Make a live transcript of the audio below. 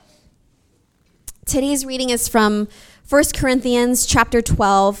Today's reading is from 1 Corinthians chapter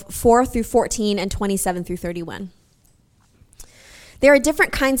 12, 4 through 14, and 27 through 31. There are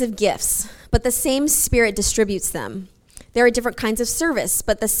different kinds of gifts, but the same Spirit distributes them. There are different kinds of service,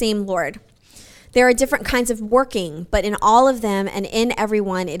 but the same Lord. There are different kinds of working, but in all of them and in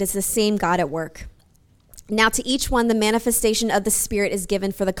everyone, it is the same God at work. Now to each one, the manifestation of the Spirit is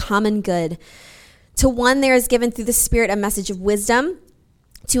given for the common good. To one, there is given through the Spirit a message of wisdom,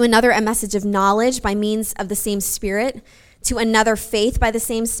 to another, a message of knowledge by means of the same Spirit, to another, faith by the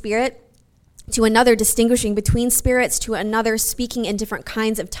same Spirit, to another, distinguishing between spirits, to another, speaking in different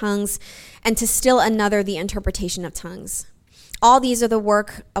kinds of tongues, and to still another, the interpretation of tongues. All these are the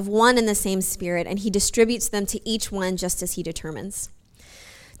work of one and the same Spirit, and he distributes them to each one just as he determines.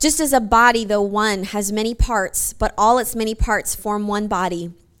 Just as a body, though one, has many parts, but all its many parts form one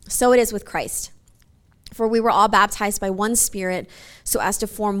body, so it is with Christ. For we were all baptized by one Spirit, so as to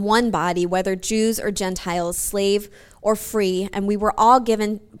form one body, whether Jews or Gentiles, slave or free, and we were all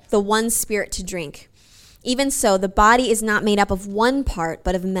given the one Spirit to drink. Even so, the body is not made up of one part,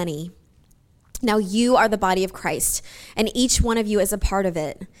 but of many. Now you are the body of Christ, and each one of you is a part of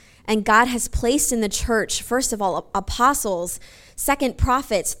it. And God has placed in the church, first of all, apostles, second,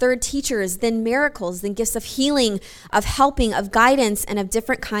 prophets, third, teachers, then miracles, then gifts of healing, of helping, of guidance, and of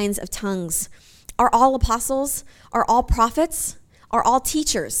different kinds of tongues. Are all apostles? Are all prophets? Are all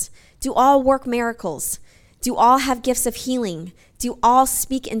teachers? Do all work miracles? Do all have gifts of healing? Do all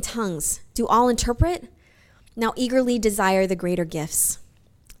speak in tongues? Do all interpret? Now eagerly desire the greater gifts.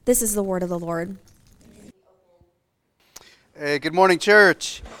 This is the word of the Lord. Hey, good morning,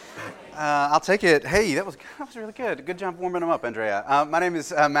 church. I'll take it. Hey, that was really good. Good job warming them up, Andrea. My name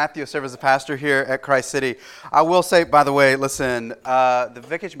is Matthew. I serve as a pastor here at Christ City. I will say, by the way, listen, the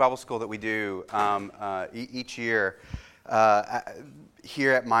Vacation Bible School that we do each year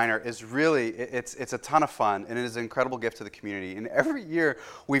here at Minor is really, it's a ton of fun, and it is an incredible gift to the community. And every year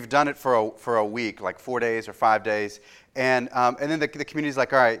we've done it for a week, like 4 days or 5 days, and then the community's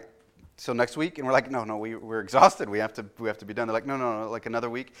like, all right, so next week, and we're like, no, we're exhausted. We have to be done. They're like, no, like another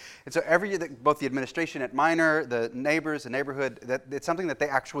week. And so every year, both the administration at Minor, the neighbors, the neighborhood, that it's something that they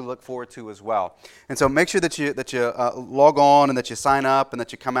actually look forward to as well. And so make sure that you log on and that you sign up and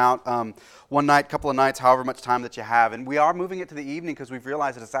that you come out one night, couple of nights, however much time that you have. And we are moving it to the evening because we've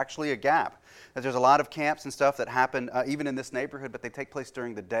realized that it's actually a gap. That there's a lot of camps and stuff that happen even in this neighborhood, but they take place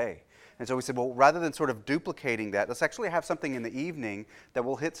during the day. And so we said, well, rather than sort of duplicating that, let's actually have something in the evening that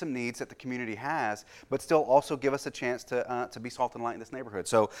will hit some needs that the community has, but still also give us a chance to be salt and light in this neighborhood.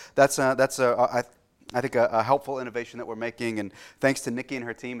 So that's I think a helpful innovation that we're making, and thanks to Nikki and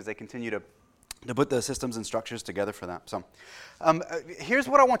her team as they continue to put the systems and structures together for that. So here's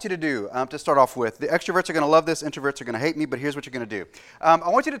what I want you to do to start off with. The extroverts are going to love this, introverts are going to hate me, but here's what you're going to do. I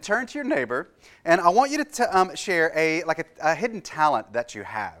want you to turn to your neighbor, and I want you to share a hidden talent that you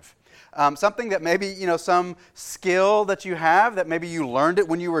have. Something that maybe, some skill that you have, that maybe you learned it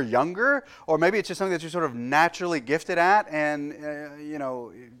when you were younger, or maybe it's just something that you're sort of naturally gifted at, and,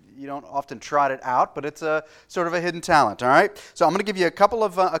 you don't often trot it out, but it's a sort of a hidden talent, all right? So I'm going to give you a couple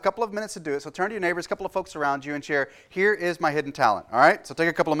of minutes to do it. So turn to your neighbors, a couple of folks around you, and share, here is my hidden talent, all right? So take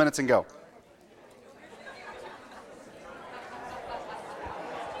a couple of minutes and go.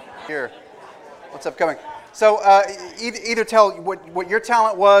 Here, what's upcoming? So either tell what your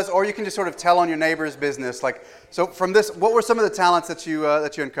talent was, or you can just sort of tell on your neighbor's business. So from this, what were some of the talents that you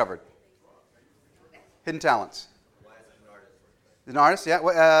uncovered? Hidden talents. An artist,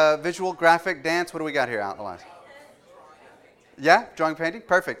 yeah. Visual, graphic, dance. What do we got here, Elias? Yeah, drawing, painting.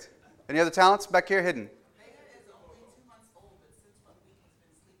 Perfect. Any other talents back here hidden?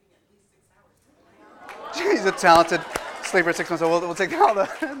 He's a talented sleeper at 6 months old. We'll take all the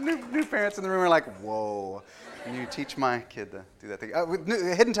new parents in the room are like, whoa, can you teach my kid to do that thing?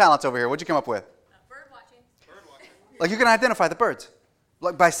 Hidden talents over here. What'd you come up with? Bird watching. Like you can identify the birds.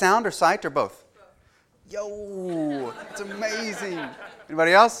 Like by sound or sight or both? Yo, it's amazing.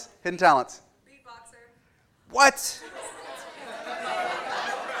 Anybody else? Hidden talents? Beatboxer. What?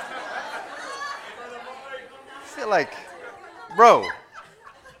 I feel like, bro,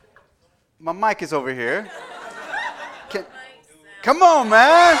 my mic is over here. Come on,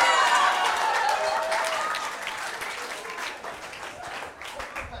 man.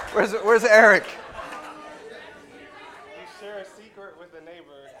 Where's Eric? You share a secret with a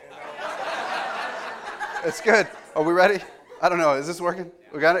neighbor. It's good. Are we ready? I don't know. Is this working?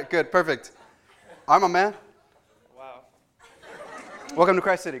 We got it? Good. Perfect. I'm a man. Wow. Welcome to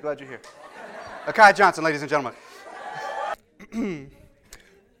Christ City. Glad you're here. Akai Johnson, ladies and gentlemen.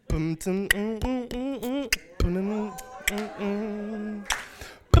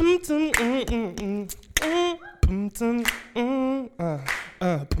 That's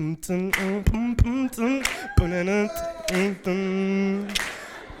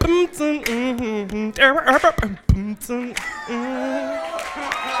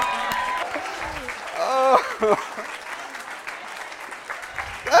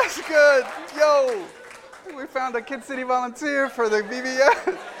good. Yo, we found a Kid City volunteer for the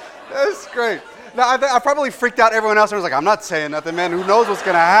VBS. That's great. Now, I probably freaked out everyone else. I was like, I'm not saying nothing, man. Who knows what's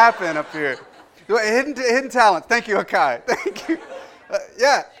going to happen up here? Hidden talent. Thank you, Akai. Thank you.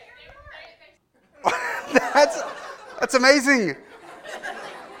 Yeah. That's amazing.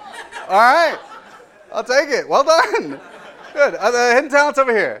 All right. I'll take it. Well done. Good. Hidden talent's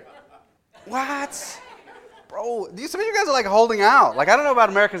over here. What? Bro, some of you guys are like holding out. Like, I don't know about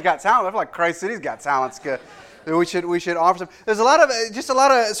America's Got Talent. I feel like Christ City's Got Talent's good. We should offer some. There's a lot of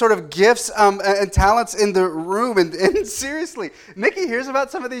sort of gifts and talents in the room, and seriously, Nikki hears about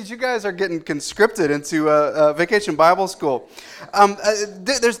some of these. You guys are getting conscripted into Vacation Bible School.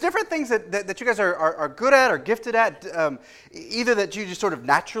 There's different things that you guys are good at or gifted at, either that you just sort of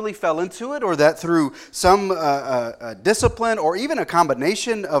naturally fell into it, or that through some discipline, or even a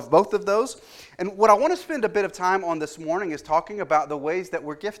combination of both of those. And what I want to spend a bit of time on this morning is talking about the ways that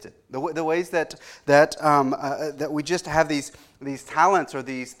we're gifted, the ways that we just have these talents or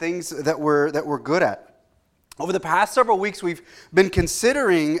these things that we're good at. Over the past several weeks, we've been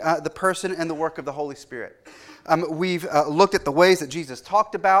considering the person and the work of the Holy Spirit. We've looked at the ways that Jesus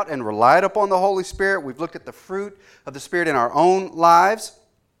talked about and relied upon the Holy Spirit. We've looked at the fruit of the Spirit in our own lives.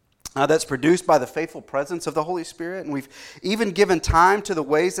 That's produced by the faithful presence of the Holy Spirit. And we've even given time to the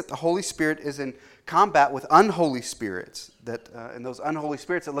ways that the Holy Spirit is in combat with unholy spirits, and those unholy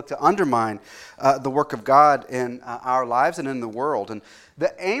spirits that look to undermine the work of God in our lives and in the world. And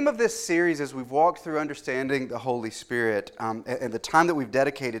the aim of this series, as we've walked through understanding the Holy Spirit and the time that we've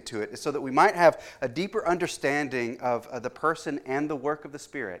dedicated to it, is so that we might have a deeper understanding of the person and the work of the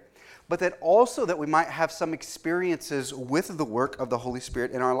Spirit, but that also that we might have some experiences with the work of the Holy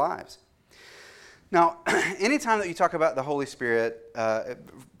Spirit in our lives. Now, anytime that you talk about the Holy Spirit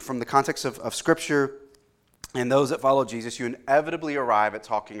from the context of Scripture and those that follow Jesus, you inevitably arrive at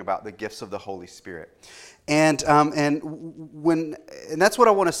talking about the gifts of the Holy Spirit. And that's what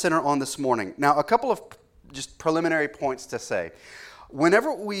I want to center on this morning. Now, a couple of just preliminary points to say.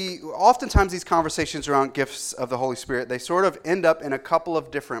 Oftentimes these conversations around gifts of the Holy Spirit, they sort of end up in a couple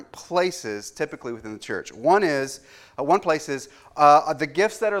of different places, typically within the church. One place is the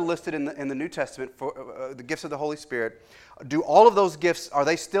gifts that are listed in the New Testament for the gifts of the Holy Spirit. Do all of those gifts, are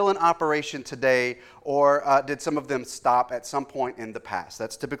they still in operation today, or did some of them stop at some point in the past?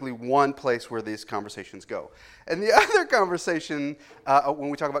 That's typically one place where these conversations go. And the other conversation, when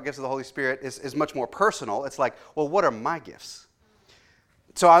we talk about gifts of the Holy Spirit, is much more personal. It's like, well, what are my gifts?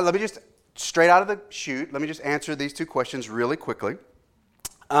 So let me just, straight out of the chute, let me just answer these two questions really quickly.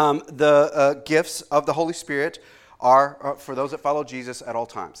 The gifts of the Holy Spirit are for those that follow Jesus at all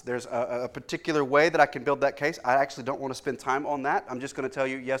times. There's a particular way that I can build that case. I actually don't want to spend time on that. I'm just going to tell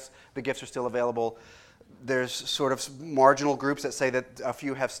you, yes, the gifts are still available. There's sort of marginal groups that say that a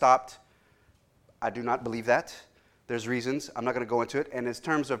few have stopped. I do not believe that. There's reasons. I'm not going to go into it. And in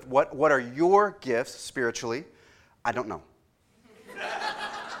terms of what are your gifts spiritually, I don't know.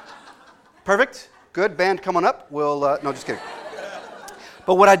 Perfect. Good. Band coming up. No, just kidding.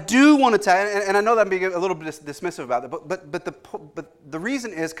 But what I do want to tell you, and I know that I'm being a little bit dismissive about it, but the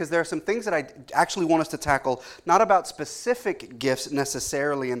reason is because there are some things that I actually want us to tackle, not about specific gifts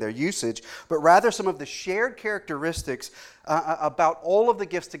necessarily and their usage, but rather some of the shared characteristics about all of the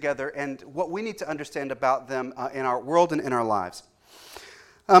gifts together and what we need to understand about them in our world and in our lives.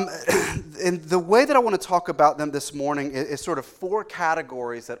 And the way that I want to talk about them this morning is sort of four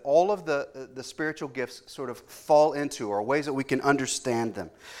categories that all of the spiritual gifts sort of fall into, or ways that we can understand them.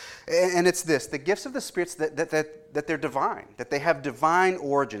 And it's this: the gifts of the spirits that they're divine, that they have divine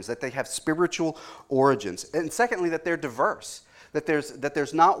origins, that they have spiritual origins. And secondly, that they're diverse. That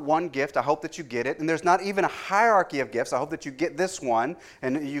there's not one gift. I hope that you get it. And there's not even a hierarchy of gifts. I hope that you get this one,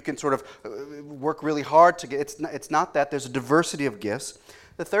 and you can sort of work really hard to get. It's not that. There's a diversity of gifts.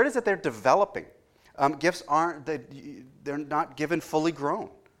 The third is that they're developing. Gifts they're not given fully grown.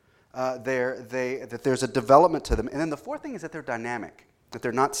 That there's a development to them. And then the fourth thing is that they're dynamic, that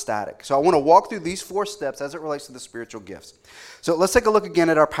they're not static. So I want to walk through these four steps as it relates to the spiritual gifts. So let's take a look again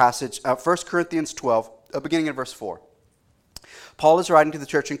at our passage, 1 Corinthians 12, beginning in verse 4. Paul is writing to the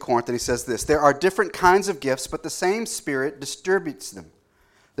church in Corinth, and he says this: there are different kinds of gifts, but the same Spirit distributes them.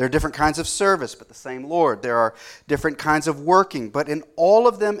 There are different kinds of service, but the same Lord. There are different kinds of working, but in all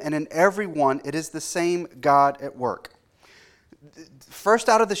of them and in every one, it is the same God at work. first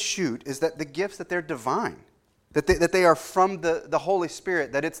out of the chute is that the gifts, that they're divine, that they are from the Holy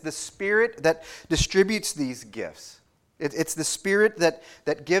Spirit, that it's the Spirit that distributes these gifts. It's the Spirit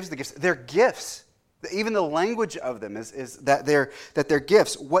that gives the gifts. They're gifts. Even the language of them is that they're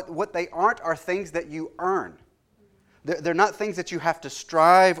gifts. What they aren't are things that you earn. They're not things that you have to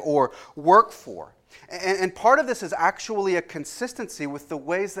strive or work for. And part of this is actually a consistency with the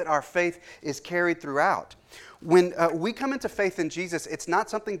ways that our faith is carried throughout. When we come into faith in Jesus, it's not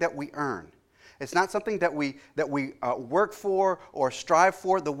something that we earn. It's not something that we work for or strive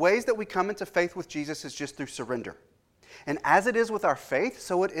for. The ways that we come into faith with Jesus is just through surrender. And as it is with our faith,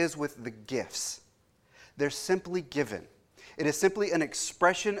 so it is with the gifts. They're simply given. It is simply an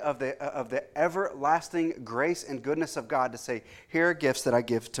expression of the everlasting grace and goodness of God to say, here are gifts that I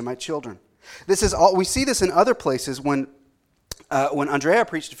give to my children. This is all. We see this in other places when Andrea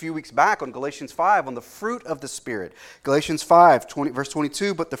preached a few weeks back on Galatians 5 on the fruit of the Spirit. Galatians 5, verse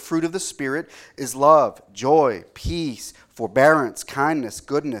 22, but the fruit of the Spirit is love, joy, peace, forbearance, kindness,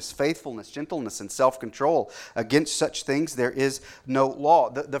 goodness, faithfulness, gentleness, and self-control. Against such things there is no law.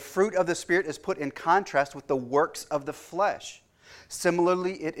 The fruit of the Spirit is put in contrast with the works of the flesh.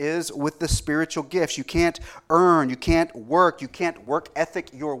 Similarly, it is with the spiritual gifts. You can't earn, you can't work ethic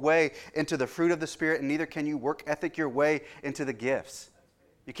your way into the fruit of the Spirit, and neither can you work ethic your way into the gifts.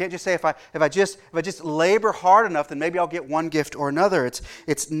 You can't just say, if I just labor hard enough, then maybe I'll get one gift or another.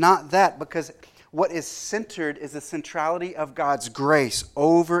 It's not that, because what is centered is the centrality of God's grace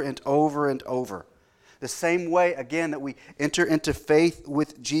over and over and over. The same way, again, that we enter into faith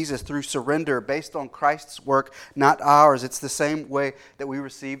with Jesus through surrender based on Christ's work, not ours. It's the same way that we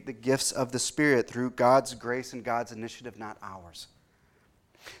receive the gifts of the Spirit through God's grace and God's initiative, not ours.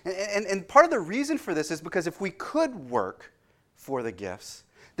 And part of the reason for this is because if we could work for the gifts,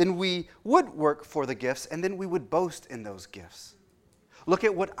 then we would work for the gifts, and then we would boast in those gifts. Look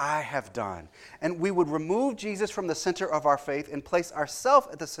at what I have done. And we would remove Jesus from the center of our faith and place ourselves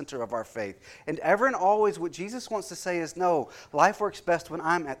at the center of our faith. And ever and always what Jesus wants to say is, no, life works best when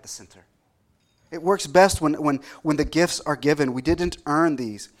I'm at the center. It works best when the gifts are given. We didn't earn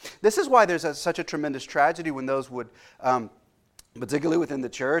these. This is why there's such a tremendous tragedy when those would, particularly within the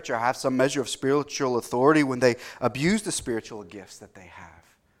church, or have some measure of spiritual authority, when they abuse the spiritual gifts that they have,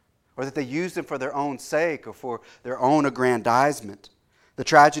 or that they use them for their own sake or for their own aggrandizement. The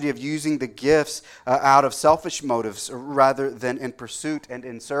tragedy of using the gifts out of selfish motives rather than in pursuit and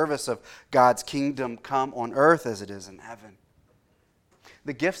in service of God's kingdom come on earth as it is in heaven.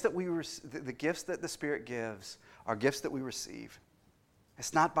 The gifts that the Spirit gives are gifts that we receive.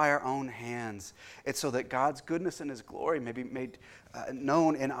 It's not by our own hands. It's so that God's goodness and His glory may be made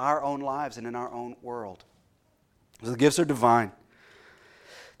known in our own lives and in our own world. So the gifts are divine.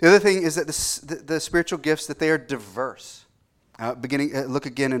 The other thing is that the spiritual gifts, that they are diverse. Look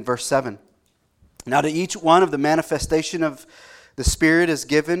again in verse 7. Now to each one of the manifestation of the Spirit is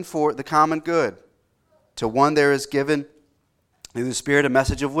given for the common good. To one there is given through the Spirit a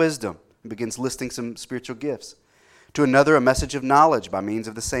message of wisdom. He begins listing some spiritual gifts. To another a message of knowledge by means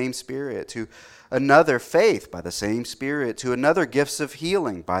of the same Spirit. To another faith by the same Spirit. To another gifts of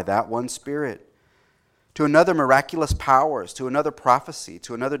healing by that one Spirit. To another miraculous powers, to another prophecy,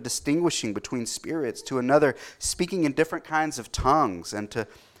 to another distinguishing between spirits, to another speaking in different kinds of tongues, and to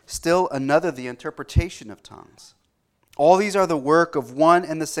still another the interpretation of tongues. All these are the work of one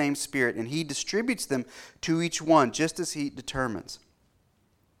and the same Spirit, and He distributes them to each one just as He determines.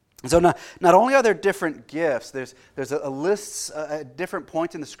 And so not only are there different gifts, there's a list at different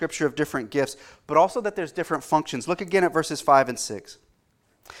points in the Scripture of different gifts, but also that there's different functions. Look again at verses 5 and 6.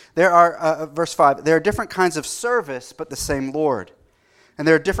 There are, verse 5, there are different kinds of service, but the same Lord. And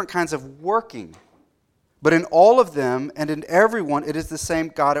there are different kinds of working. But in all of them and in everyone, it is the same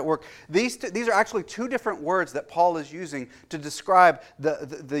God at work. These are actually two different words that Paul is using to describe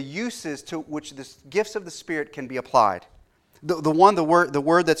the uses to which the gifts of the Spirit can be applied. The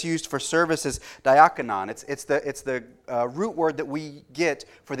word that's used for service is diakonon. It's the root word that we get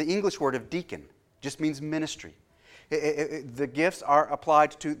for the English word of deacon. It just means ministry. The gifts are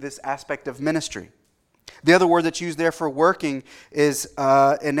applied to this aspect of ministry. The other word that's used there for working is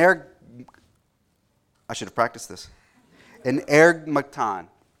I should have practiced this. Energmakton.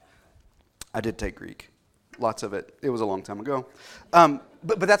 I did take Greek. Lots of it. It was a long time ago.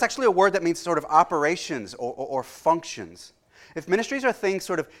 But that's actually a word that means sort of operations or functions. If ministries are things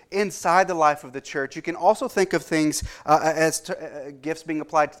sort of inside the life of the church, you can also think of things as gifts being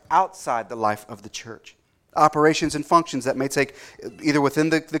applied outside the life of the church. Operations and functions that may take either within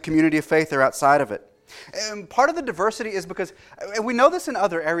the community of faith or outside of it. And part of the diversity is because, and we know this in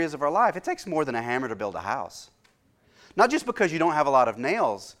other areas of our life, it takes more than a hammer to build a house. Not just because you don't have a lot of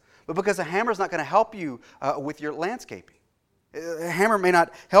nails, but because a hammer is not going to help you with your landscaping. A hammer may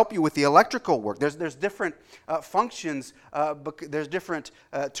not help you with the electrical work. There's different functions. There's different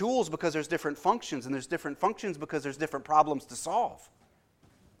tools because there's different functions, and there's different functions because there's different problems to solve.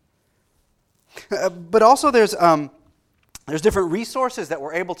 But also there's different resources that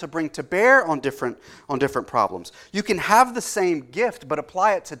we're able to bring to bear on different problems. You can have the same gift, but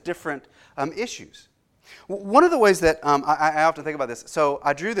apply it to different issues. One of the ways that I often think about this, so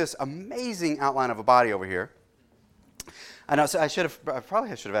I drew this amazing outline of a body over here. I know, so I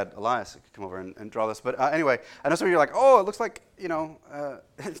probably should have had Elias come over and draw this, but anyway, I know some of you are like, oh, it looks like,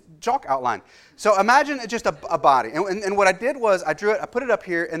 chalk outline. So imagine just a body, and what I did was I drew it, I put it up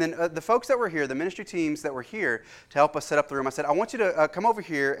here, and then the folks that were here, the ministry teams that were here to help us set up the room, I said, I want you to come over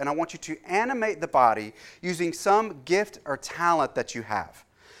here, and I want you to animate the body using some gift or talent that you have.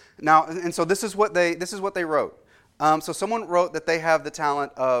 Now, and so this is what they wrote. So someone wrote that they have the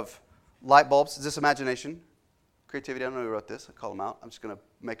talent of light bulbs. Is this imagination? Creativity, I don't know who wrote this. I call them out. I'm just going to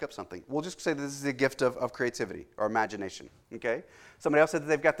make up something. We'll just say this is the gift of creativity or imagination, okay? Somebody else said that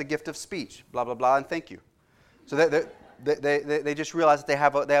they've got the gift of speech, blah, blah, blah, and thank you. So they just realized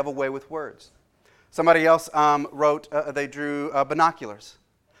that they have a way with words. Somebody else wrote, they drew binoculars.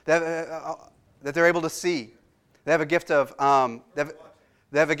 That they're able to see. They have a gift of,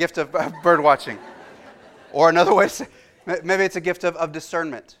 they have a gift of bird watching. Or another way to say, maybe it's a gift of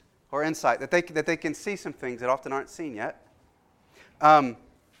discernment or insight, that they can see some things that often aren't seen yet. I'm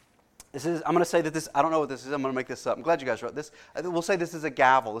going to say that this, I don't know what this is, I'm going to make this up. I'm glad you guys wrote this. We'll say this is a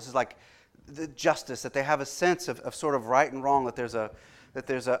gavel. This is like the justice, that they have a sense of sort of right and wrong, that there's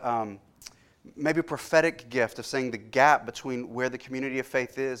a maybe a prophetic gift of saying the gap between where the community of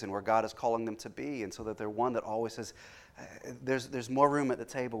faith is and where God is calling them to be, and so that they're one that always says, there's more room at the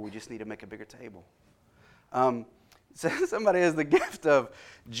table, we just need to make a bigger table. So somebody has the gift of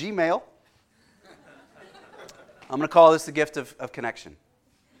Gmail. I'm going to call this the gift of connection.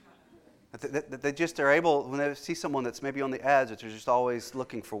 That they just are able, when they see someone that's maybe on the edge, that they're just always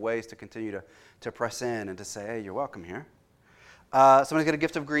looking for ways to continue to press in and to say, hey, you're welcome here. Somebody's got a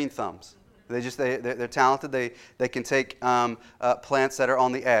gift of green thumbs. They're talented. They can take plants that are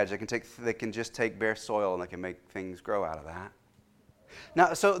on the edge. They can just take bare soil and they can make things grow out of that.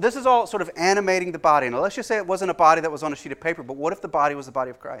 Now, so this is all sort of animating the body. Now, let's just say it wasn't a body that was on a sheet of paper, but what if the body was the body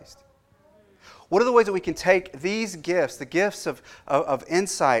of Christ? What are the ways that we can take these gifts, the gifts of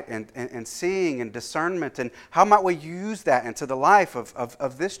insight and seeing and discernment, and how might we use that into the life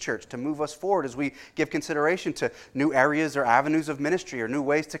of this church to move us forward as we give consideration to new areas or avenues of ministry or new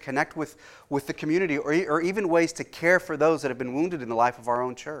ways to connect with the community or even ways to care for those that have been wounded in the life of our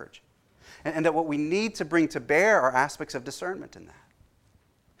own church? And that what we need to bring to bear are aspects of discernment in that.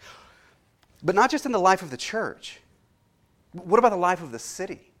 But not just in the life of the church. What about the life of the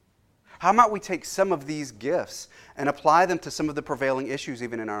city? How might we take some of these gifts and apply them to some of the prevailing issues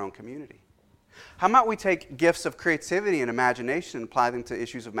even in our own community? How might we take gifts of creativity and imagination and apply them to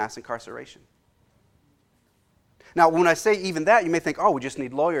issues of mass incarceration? Now, when I say even that, you may think, oh, we just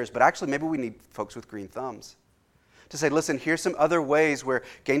need lawyers, but actually maybe we need folks with green thumbs. To say, listen, here's some other ways where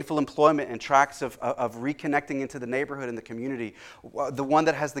gainful employment and tracks of reconnecting into the neighborhood and the community, the one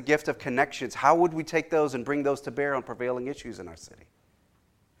that has the gift of connections, how would we take those and bring those to bear on prevailing issues in our city?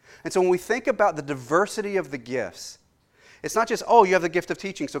 And so when we think about the diversity of the gifts, it's not just, oh, you have the gift of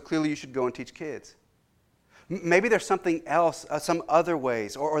teaching, so clearly you should go and teach kids. Maybe there's something else, some other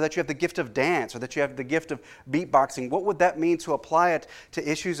ways, or that you have the gift of dance, or that you have the gift of beatboxing. What would that mean to apply it to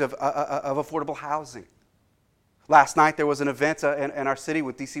issues of affordable housing? Last night there was an event in our city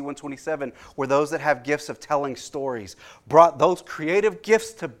with DC 127 where those that have gifts of telling stories brought those creative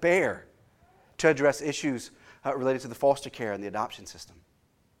gifts to bear to address issues related to the foster care and the adoption system.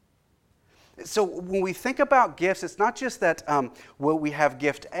 So when we think about gifts, it's not just that we have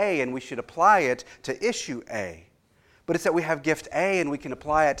gift A and we should apply it to issue A, but it's that we have gift A and we can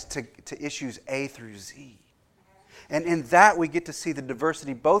apply it to issues A through Z. And in that, we get to see the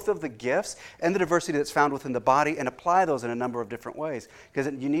diversity both of the gifts and the diversity that's found within the body and apply those in a number of different ways.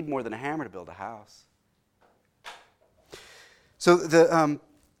 Because you need more than a hammer to build a house. So the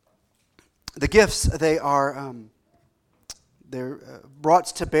gifts, they're brought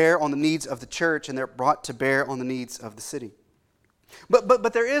to bear on the needs of the church, and they're brought to bear on the needs of the city.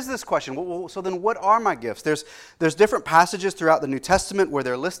 But there is this question. Well, so then what are my gifts? There's different passages throughout the New Testament where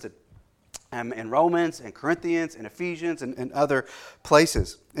they're listed. In Romans and Corinthians and Ephesians and other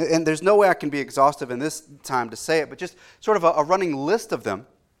places. And there's no way I can be exhaustive in this time to say it, but just sort of a running list of them.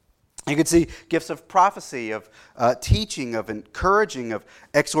 You can see gifts of prophecy, of teaching, of encouraging, of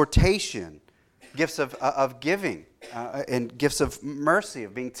exhortation, gifts of giving, and gifts of mercy,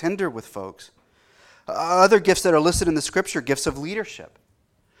 of being tender with folks. Other gifts that are listed in the Scripture, gifts of leadership,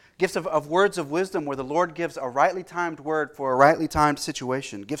 gifts of words of wisdom where the Lord gives a rightly timed word for a rightly timed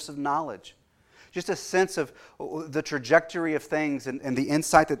situation, gifts of knowledge, just a sense of the trajectory of things and the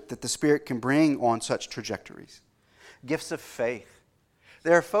insight that the Spirit can bring on such trajectories, gifts of faith.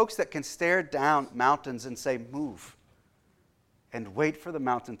 There are folks that can stare down mountains and say, move, and wait for the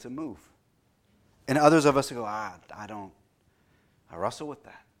mountain to move. And others of us go, I wrestle with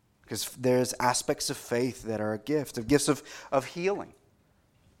that. Because there's aspects of faith that are a gift, of gifts of healing,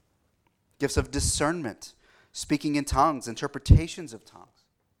 gifts of discernment, speaking in tongues, interpretations of tongues,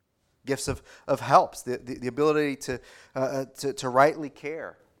 gifts of helps, the ability to rightly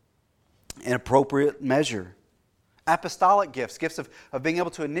care in appropriate measure. Apostolic gifts, gifts of being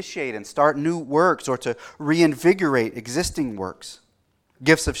able to initiate and start new works or to reinvigorate existing works.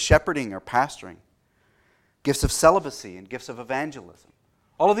 Gifts of shepherding or pastoring. Gifts of celibacy and gifts of evangelism.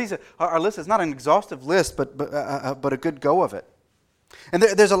 All of these are listed. It's not an exhaustive list, but a good go of it. And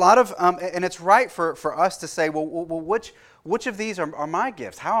there's a lot of, and it's right for us to say, well, which of these are my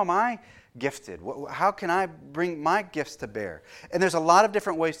gifts? How am I gifted? How can I bring my gifts to bear? And there's a lot of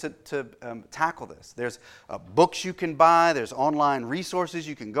different ways to tackle this. There's books you can buy. There's online resources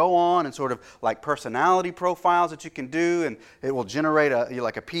you can go on and sort of like personality profiles that you can do, and it will generate a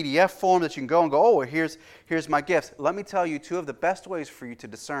PDF form that you can go and go, oh, here's my gifts. Let me tell you two of the best ways for you to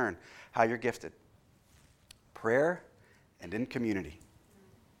discern how you're gifted. Prayer and in community.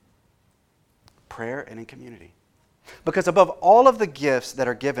 Prayer and in community. Because above all of the gifts that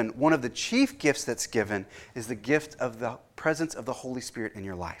are given, one of the chief gifts that's given is the gift of the presence of the Holy Spirit in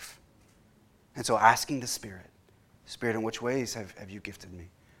your life. And so asking the Spirit, in which ways have you gifted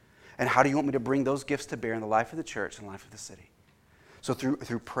me? And how do you want me to bring those gifts to bear in the life of the church and the life of the city? So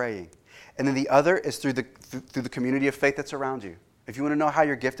through praying. And then the other is through the community of faith that's around you. If you want to know how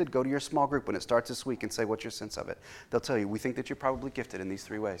you're gifted, go to your small group when it starts this week and say, what's your sense of it? They'll tell you, we think that you're probably gifted in these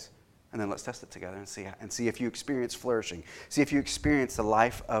 3 ways. And then let's test it together and see if you experience flourishing. See if you experience the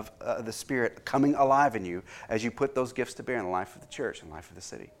life of the Spirit coming alive in you as you put those gifts to bear in the life of the church and the life of the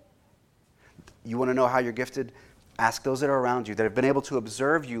city. You want to know how you're gifted? Ask those that are around you that have been able to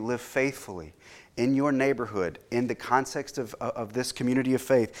observe you live faithfully in your neighborhood, in the context of this community of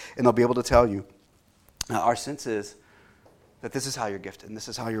faith, and they'll be able to tell you. Our sense is that this is how you're gifted and this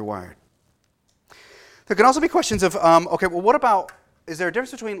is how you're wired. There can also be questions of, what about, is there a difference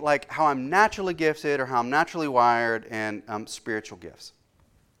between like how I'm naturally gifted or how I'm naturally wired and spiritual gifts?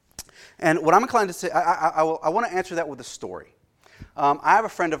 And what I'm inclined to say, I want to answer that with a story. I have a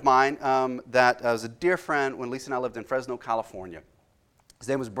friend of mine that was a dear friend when Lisa and I lived in Fresno, California. His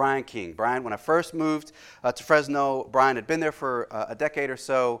name was Brian King. Brian, when I first moved to Fresno, Brian had been there for a decade or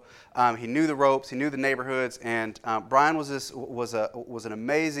so. He knew the ropes, he knew the neighborhoods, and Brian was an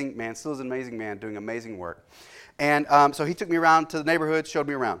amazing man, still is an amazing man, doing amazing work. And so he took me around to the neighborhood, showed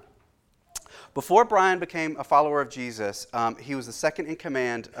me around. Before Brian became a follower of Jesus, he was the second in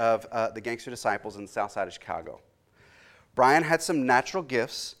command of the Gangster Disciples in the south side of Chicago. Brian had some natural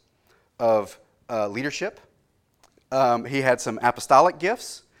gifts of leadership. He had some apostolic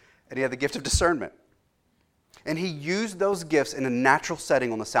gifts, and he had the gift of discernment. And he used those gifts in a natural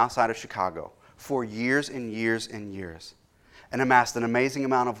setting on the south side of Chicago for years and years and years, and amassed an amazing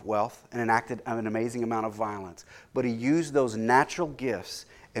amount of wealth and enacted an amazing amount of violence. But he used those natural gifts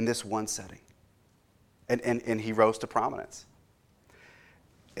in this one setting, and he rose to prominence.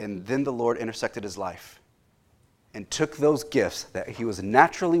 And then the Lord intersected his life and took those gifts that he was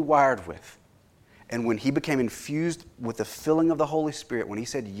naturally wired with. And when he became infused with the filling of the Holy Spirit, when he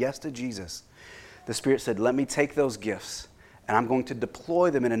said yes to Jesus, the Spirit said, let me take those gifts and I'm going to deploy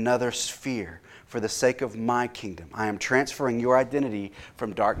them in another sphere for the sake of my kingdom. I am transferring your identity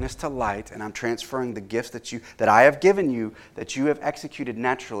from darkness to light, and I'm transferring the gifts that I have given you, that you have executed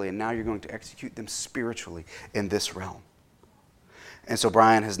naturally, and now you're going to execute them spiritually in this realm. And so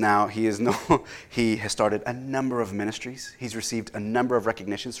Brian he has started a number of ministries. He's received a number of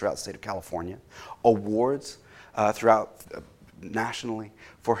recognitions throughout the state of California, awards throughout nationally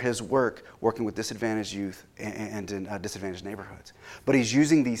for his working with disadvantaged youth and in disadvantaged neighborhoods. But he's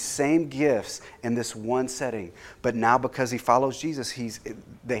using these same gifts in this one setting. But now because he follows Jesus,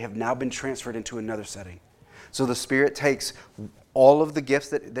 they have now been transferred into another setting. So the Spirit takes all of the gifts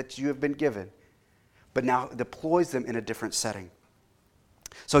that you have been given, but now deploys them in a different setting.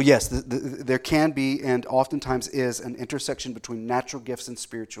 So yes, there can be and oftentimes is an intersection between natural gifts and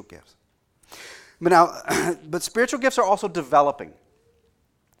spiritual gifts. But spiritual gifts are also developing.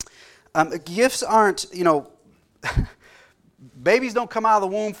 Gifts aren't, Babies don't come out of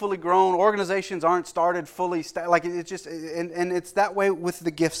the womb fully grown. Organizations aren't started fully. Like it's just, and it's that way with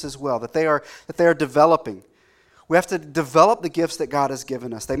the gifts as well, that they are developing. We have to develop the gifts that God has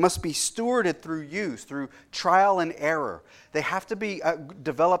given us. They must be stewarded through use, through trial and error. They have to be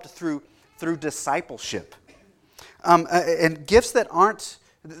developed through discipleship. And gifts that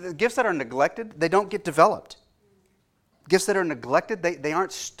are neglected, they don't get developed. Gifts that are neglected, they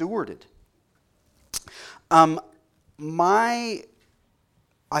aren't stewarded. I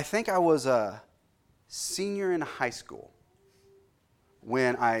think I was a senior in high school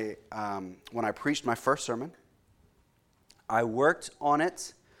when I preached my first sermon. I worked on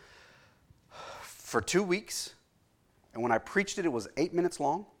it for 2 weeks, and when I preached it, it was 8 minutes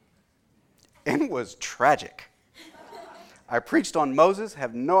long, and it was tragic. I preached on Moses,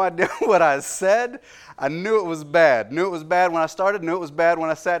 have no idea what I said. I knew it was bad. Knew it was bad when I started, knew it was bad when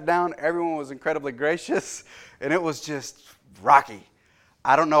I sat down. Everyone was incredibly gracious, and it was just rocky.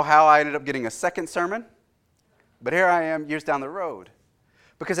 I don't know how I ended up getting a second sermon, but here I am years down the road.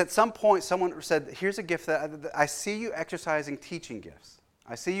 Because at some point, someone said, here's a gift that I see you exercising teaching gifts.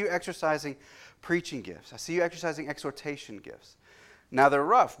 I see you exercising preaching gifts. I see you exercising exhortation gifts. Now, they're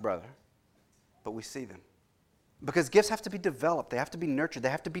rough, brother, but we see them. Because gifts have to be developed. They have to be nurtured. They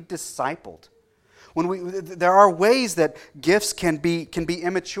have to be discipled. There are ways that gifts can be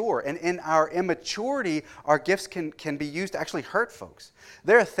immature. And in our immaturity, our gifts can be used to actually hurt folks.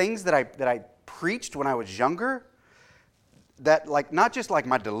 There are things that I preached when I was younger that, like, not just like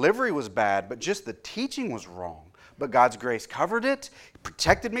my delivery was bad, but just the teaching was wrong. But God's grace covered it,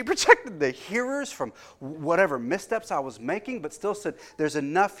 protected me, protected the hearers from whatever missteps I was making, but still said, there's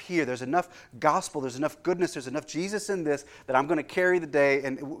enough here, there's enough gospel, there's enough goodness, there's enough Jesus in this that I'm going to carry the day.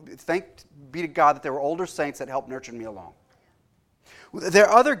 And thank be to God that there were older saints that helped nurture me along. There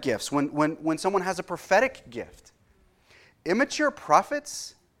are other gifts. When someone has a prophetic gift, immature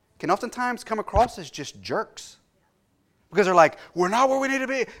prophets can oftentimes come across as just jerks. Because they're like, we're not where we need to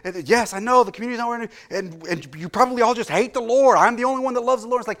be. And yes, I know the community's not where we need to be. And you probably all just hate the Lord. I'm the only one that loves the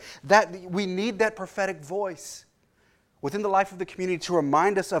Lord. It's like that. We need that prophetic voice within the life of the community to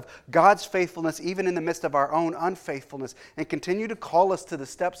remind us of God's faithfulness even in the midst of our own unfaithfulness, and continue to call us to the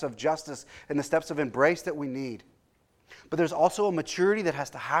steps of justice and the steps of embrace that we need. But there's also a maturity that has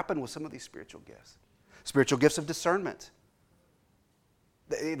to happen with some of these spiritual gifts. Spiritual gifts of discernment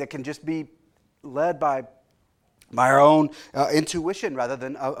that can just be led by our own intuition rather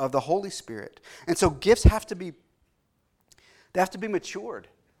than of the Holy Spirit. And so gifts have to be matured.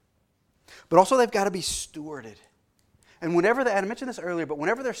 But also they've got to be stewarded. And and I mentioned this earlier, but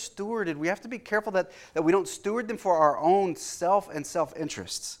whenever they're stewarded, we have to be careful that we don't steward them for our own self and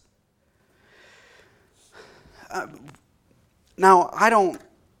self-interests. Now,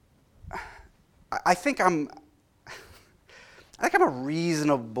 I think I'm a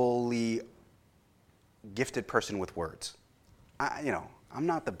reasonably gifted person with words. I'm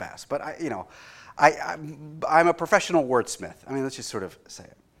not the best, but I'm a professional wordsmith. I mean, let's just sort of say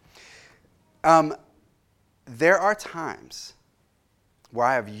it. There are times where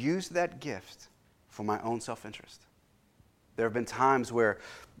I have used that gift for my own self-interest. There have been times where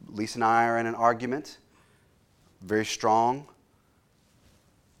Lisa and I are in an argument, very strong,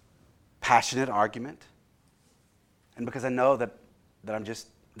 passionate argument, and because I know that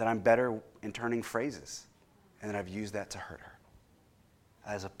I'm better in turning phrases, and then I've used that to hurt her,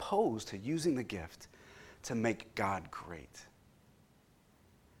 as opposed to using the gift to make God great.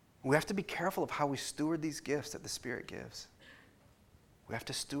 We have to be careful of how we steward these gifts that the Spirit gives. We have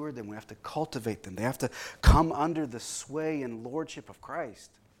to steward them. We have to cultivate them. They have to come under the sway and lordship of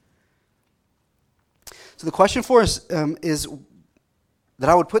Christ. So the question for us is that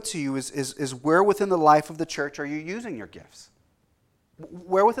I would put to you is where within the life of the church are you using your gifts?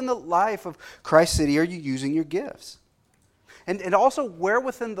 Where within the life of Christ City are you using your gifts? And also, where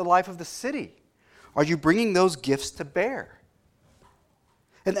within the life of the city are you bringing those gifts to bear?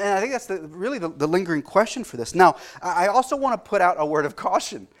 And I think that's really the lingering question for this. Now, I also want to put out a word of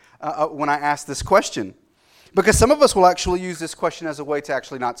caution when I ask this question, because some of us will actually use this question as a way to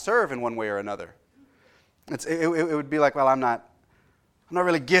actually not serve in one way or another. It would be like, well, I'm not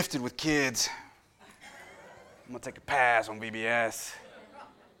really gifted with kids. I'm going to take a pass on VBS.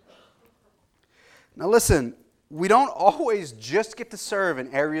 Now listen, we don't always just get to serve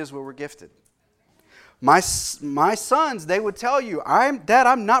in areas where we're gifted. My sons, they would tell you, Dad,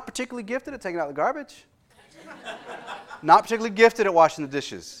 I'm not particularly gifted at taking out the garbage. Not particularly gifted at washing the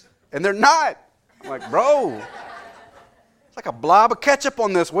dishes. And they're not. I'm like, bro, it's like a blob of ketchup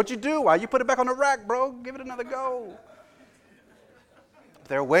on this. What'd you do? Why you put it back on the rack, bro? Give it another go.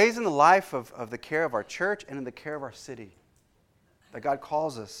 There are ways in the life of the care of our church and in the care of our city that God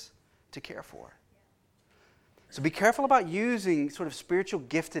calls us to care for. So be careful about using sort of spiritual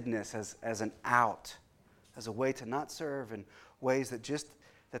giftedness as an out, as a way to not serve in ways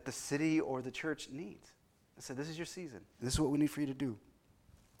that the city or the church needs. I said, this is your season. This is what we need for you to do.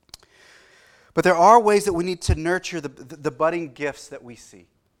 But there are ways that we need to nurture the budding gifts that we see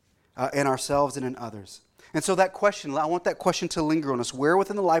in ourselves and in others. And so that question, I want that question to linger on us. Where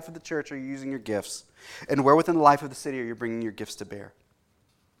within the life of the church are you using your gifts? And where within the life of the city are you bringing your gifts to bear?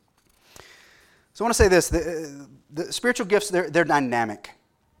 So I want to say this, the spiritual gifts, they're dynamic.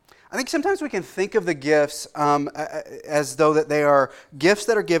 I think sometimes we can think of the gifts as though that they are gifts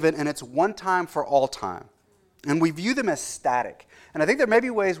that are given and it's one time for all time. And we view them as static. And I think there may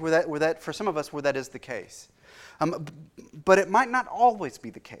be ways where that for some of us, where that is the case. But it might not always be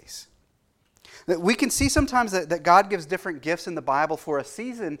the case. We can see sometimes that God gives different gifts in the Bible for a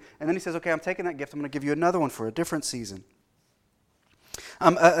season, and then he says, okay, I'm taking that gift, I'm going to give you another one for a different season.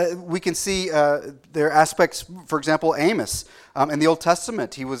 We can see there are aspects, for example, Amos. In the Old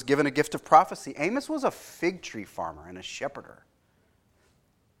Testament, he was given a gift of prophecy. Amos was a fig tree farmer and a shepherder.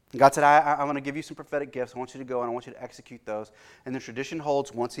 And God said, I want to give you some prophetic gifts. I want you to go and I want you to execute those. And the tradition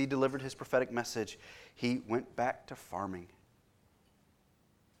holds, once he delivered his prophetic message, he went back to farming.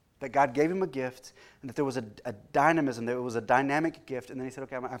 That God gave him a gift and that there was a dynamism, there was a dynamic gift. And then he said,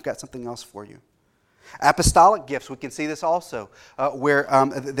 okay, I've got something else for you. Apostolic gifts, we can see this also, where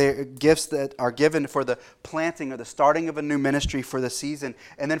they're gifts that are given for the planting or the starting of a new ministry for the season,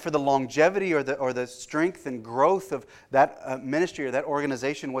 and then for the longevity or the strength and growth of that ministry or that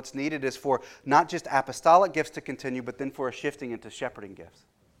organization. What's needed is for not just apostolic gifts to continue, but then for a shifting into shepherding gifts.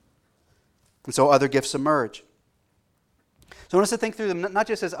 And so other gifts emerge. So I want us to think through them, not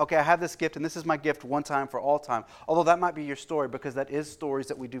just as, okay, I have this gift and this is my gift one time for all time, although that might be your story because that is stories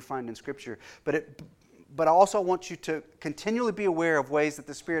that we do find in Scripture. But I also want you to continually be aware of ways that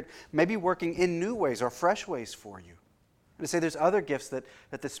the Spirit may be working in new ways or fresh ways for you. And to say there's other gifts that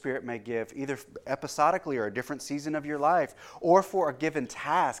the Spirit may give, either episodically or a different season of your life, or for a given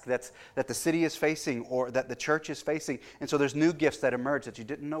task that the city is facing or that the church is facing. And so there's new gifts that emerge that you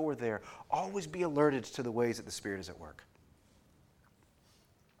didn't know were there. Always be alerted to the ways that the Spirit is at work.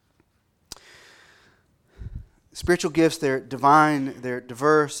 Spiritual gifts, they're divine, they're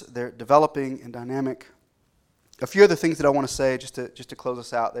diverse, they're developing and dynamic. A few other things that I want to say just to close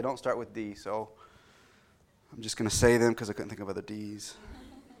us out. They don't start with D, so I'm just going to say them because I couldn't think of other Ds.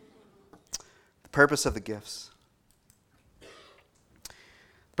 The purpose of the gifts.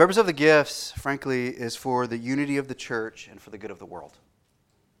 The purpose of the gifts, frankly, is for the unity of the church and for the good of the world.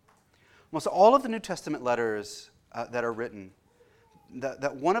 Most all of the New Testament letters that are written,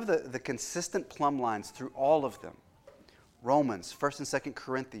 that one of the consistent plumb lines through all of them, Romans, 1st and 2nd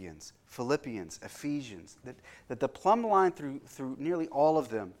Corinthians, Philippians, Ephesians, that the plumb line through nearly all of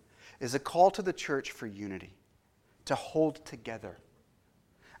them is a call to the church for unity, to hold together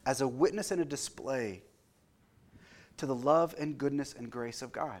as a witness and a display to the love and goodness and grace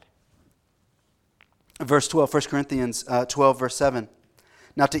of God. Verse 12, 1 Corinthians 12, verse 7.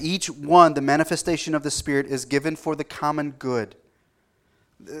 Now to each one the manifestation of the Spirit is given for the common good.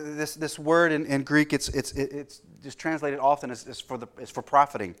 This word in Greek, it's just translated often as for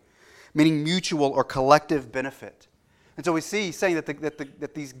profiting, meaning mutual or collective benefit. And so we see saying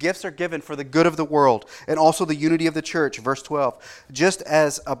that these gifts are given for the good of the world and also the unity of the church. Verse 12, just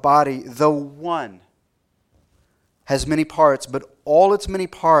as a body, though one, has many parts, but all its many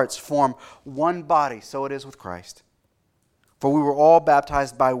parts form one body, so it is with Christ. For we were all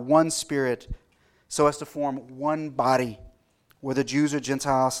baptized by one Spirit, so as to form one body, whether Jews or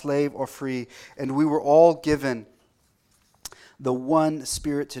Gentiles, slave or free, and we were all given the one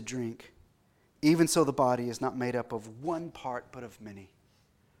Spirit to drink. Even so, the body is not made up of one part, but of many.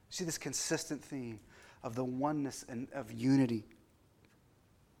 See this consistent theme of the oneness and of unity.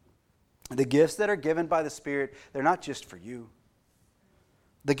 The gifts that are given by the Spirit, they're not just for you.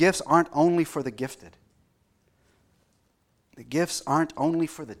 The gifts aren't only for the gifted. The gifts aren't only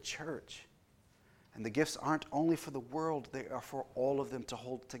for the church. And the gifts aren't only for the world, they are for all of them to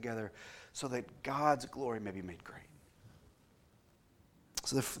hold together so that God's glory may be made great.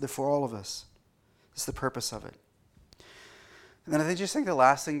 So they're for all of us. It's the purpose of it. And then I think the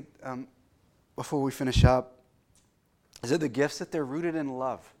last thing before we finish up is that the gifts that they're rooted in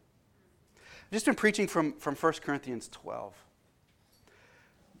love. I've just been preaching from 1 Corinthians 12.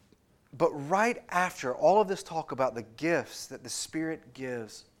 But right after all of this talk about the gifts that the Spirit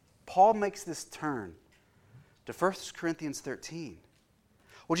gives, Paul makes this turn to 1 Corinthians 13,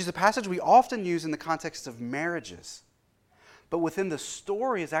 which is a passage we often use in the context of marriages. But within the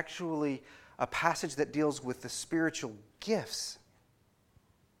story is actually a passage that deals with the spiritual gifts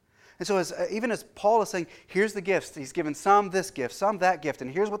And so even as Paul is saying, here's the gifts. He's given some this gift, some that gift,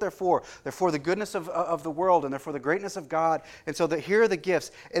 and here's what they're for. They're for the goodness of the world, and they're for the greatness of God. And so here are the gifts.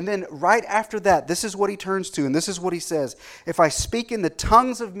 And then right after that, this is what he turns to, and this is what he says. If I speak in the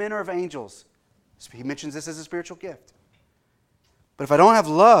tongues of men or of angels, he mentions this as a spiritual gift. But if I don't have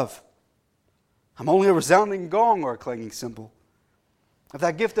love, I'm only a resounding gong or a clanging cymbal. Of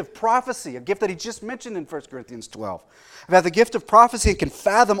that gift of prophecy, a gift that he just mentioned in 1 Corinthians 12. If I have the gift of prophecy and can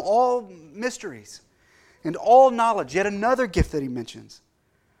fathom all mysteries and all knowledge, yet another gift that he mentions.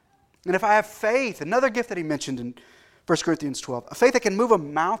 And if I have faith, another gift that he mentioned in 1 Corinthians 12, a faith that can move a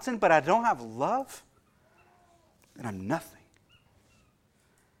mountain, but I don't have love, then I'm nothing.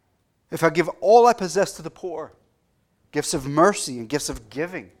 If I give all I possess to the poor, gifts of mercy and gifts of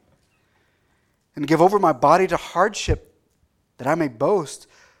giving, and give over my body to hardship, that I may boast,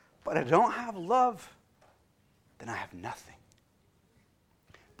 but I don't have love, then I have nothing.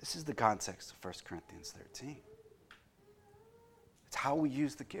 This is the context of 1 Corinthians 13. It's how we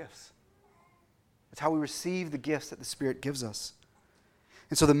use the gifts. It's how we receive the gifts that the Spirit gives us.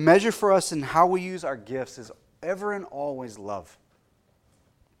 And so the measure for us in how we use our gifts is ever and always love.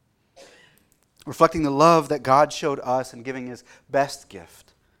 Reflecting the love that God showed us in giving His best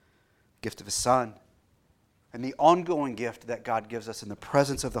gift, the gift of His Son, and the ongoing gift that God gives us in the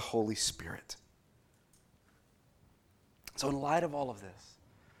presence of the Holy Spirit. So in light of all of this,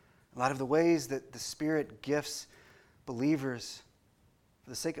 in light of the ways that the Spirit gifts believers for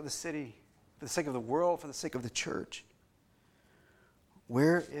the sake of the city, for the sake of the world, for the sake of the church,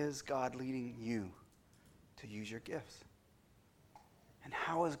 where is God leading you to use your gifts? And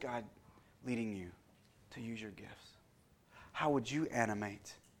how is God leading you to use your gifts? How would you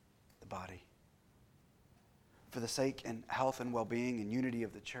animate the body for the sake and health and well-being and unity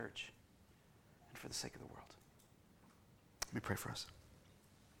of the church and for the sake of the world? Let me pray for us.